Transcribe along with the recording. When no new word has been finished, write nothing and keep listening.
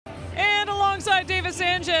Alongside David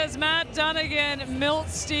Sanchez, Matt Dunnigan, Milt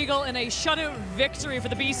Stiegel in a shutout victory for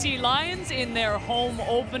the BC Lions in their home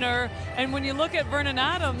opener. And when you look at Vernon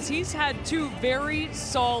Adams, he's had two very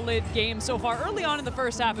solid games so far. Early on in the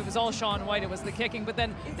first half, it was all Sean White, it was the kicking, but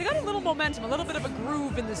then they got a little momentum, a little bit of a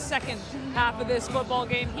groove in the second half of this football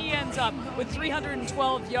game. He ends up with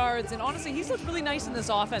 312 yards, and honestly, he's looked really nice in this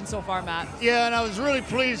offense so far, Matt. Yeah, and I was really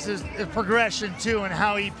pleased with his progression, too, and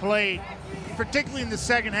how he played, particularly in the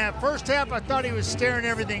second half. First half, I thought he was staring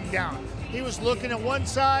everything down. He was looking at one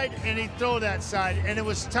side, and he'd throw that side, and it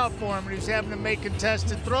was tough for him. He was having to make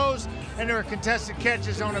contested throws, and there were contested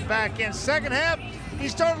catches on the back end. Second half, he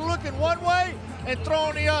started looking one way and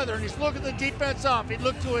throwing the other, and he's looking the defense off. He'd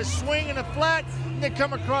look to his swing in the flat, and then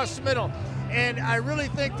come across the middle. And I really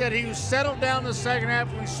think that he was settled down in the second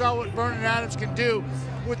half when we saw what Vernon Adams can do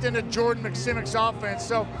within the Jordan McSimics offense.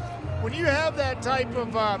 So when you have that type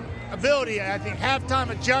of ability, I think halftime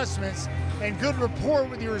adjustments and good rapport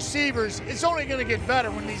with your receivers, it's only going to get better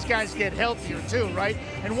when these guys get healthier too, right?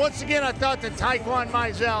 And once again, I thought that Taekwon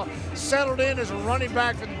Mizell settled in as a running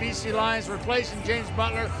back for the BC Lions, replacing James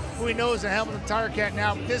Butler, who we know is a Hamilton Tiger Cat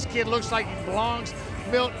now. But this kid looks like he belongs.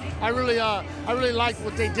 Milt, I really liked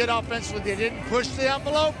what they did offensively. They didn't push the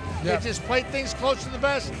envelope. Yep. They just played things close to the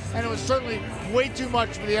vest, and it was certainly way too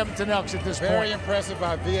much for the Edmonton Elks at this point. Very impressive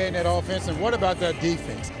by VA in that offense. And what about that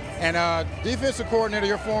defense? And defensive coordinator,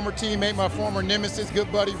 your former teammate, my former nemesis,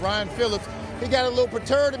 good buddy, Ryan Phillips, he got a little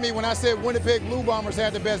perturbed at me when I said Winnipeg Blue Bombers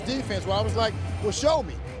had the best defense. Well, I was like, well, show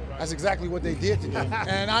me. That's exactly what they did today.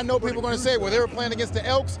 And I know people are going to say, well, they were playing against the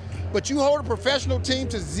Elks, but you hold a professional team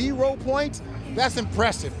to 0 points? That's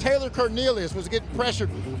impressive. Taylor Cornelius was getting pressured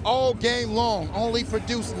all game long, only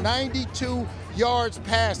produced 92 yards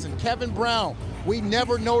passing. Kevin Brown, we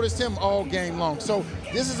never noticed him all game long. So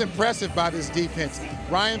this is impressive by this defense.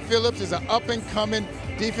 Ryan Phillips is an up-and-coming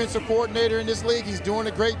defensive coordinator in this league. He's doing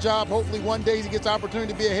a great job. Hopefully one day he gets the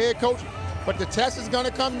opportunity to be a head coach. But the test is going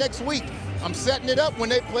to come next week. I'm setting it up when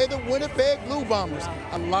they play the Winnipeg Blue Bombers.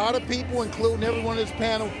 A lot of people, including everyone in this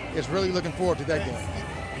panel, is really looking forward to that game.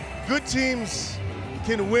 Good teams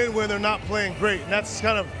can win when they're not playing great, and that's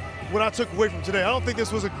kind of what I took away from today. I don't think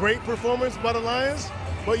this was a great performance by the Lions,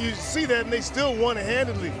 but you see that, and they still won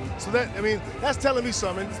handedly. So that, I mean, that's telling me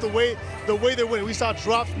something. It's the way they're winning. We saw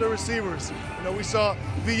drops from the receivers. You know, we saw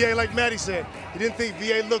VA, like Matty said, he didn't think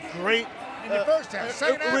VA looked great in the first half.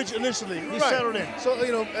 Second half, initially, he right. settled in. So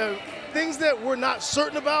you know, things that we're not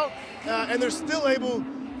certain about, and they're still able,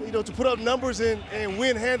 you know, to put up numbers and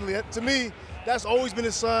win handily. To me, that's always been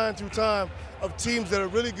a sign through time of teams that are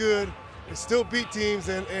really good and still beat teams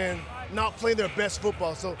and not playing their best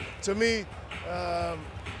football. So to me,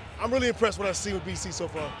 I'm really impressed with what I've seen with BC so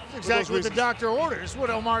far. That's exactly what the doctor ordered. It's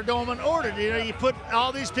what Omar Dolman ordered. You know, you put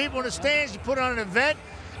all these people in the stands, you put on an event,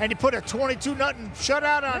 and you put a 22-0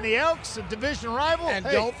 shutout on the Elks, a division rival. And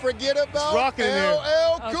don't forget about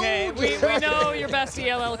LL Cool J. Okay, we know your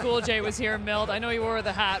bestie LL Cool J was here, Milt. I know you wore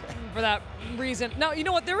the hat for that reason. Now, you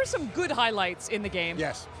know what? There were some good highlights in the game.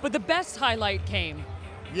 Yes. But the best highlight came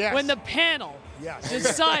when the panel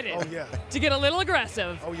decided to get a little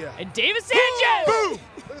aggressive. Oh, yeah. And David Sanchez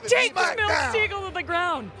takes Milt Smackdown. Stiegel to the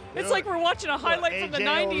ground. It's like we're watching a highlight from the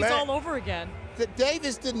 90s all over again.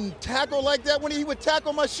 Davis didn't tackle like that when he would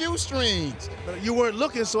tackle my shoestrings. But you weren't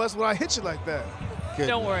looking, so that's why I hit you like that. Goodness.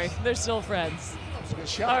 Don't worry, they're still friends. That was a good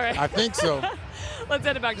shot. All right. I think so. Let's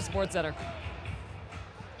head it back to SportsCenter.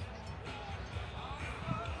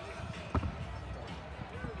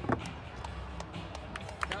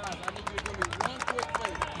 Guys, I need you to do me one quick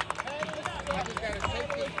favor. I just got to take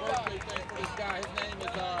this birthday thing for this guy. His name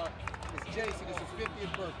is Jason. It's his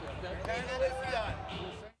 50th birthday. Okay?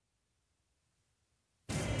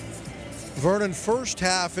 Vernon, first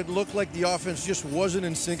half, it looked like the offense just wasn't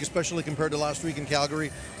in sync, especially compared to last week in Calgary.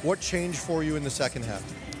 What changed for you in the second half?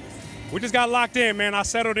 We just got locked in, man. I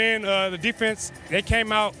settled in. The defense, they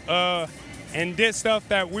came out and did stuff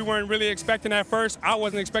that we weren't really expecting at first. I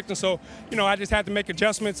wasn't expecting, so, you know, I just had to make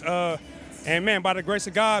adjustments. And, man, by the grace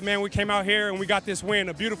of God, man, we came out here and we got this win,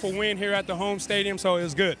 a beautiful win here at the home stadium, so it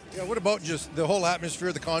was good. Yeah, what about just the whole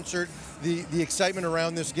atmosphere, the concert, the excitement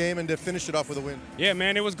around this game, and to finish it off with a win? Yeah,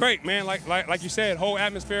 man, it was great, man. Like you said, whole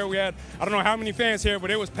atmosphere. We had, I don't know how many fans here, but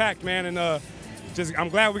it was packed, man, and I'm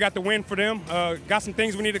glad we got the win for them. Got some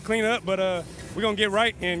things we need to clean up, but we're going to get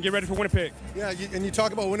right and get ready for Winnipeg. Yeah, and you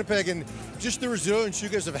talk about Winnipeg and just the resilience you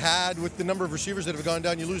guys have had with the number of receivers that have gone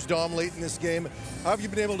down. You lose Dom late in this game. How have you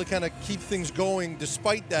been able to kind of keep things going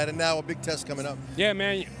despite that, and now a big test coming up? Yeah,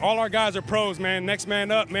 man, all our guys are pros, man. Next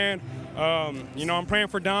man up, man. You know, I'm praying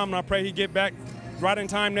for Dom, and I pray he get back right in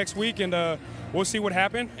time next week. And we'll see what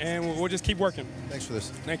happened, and we'll just keep working. Thanks for this.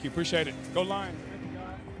 Thank you. Appreciate it. Go Lions.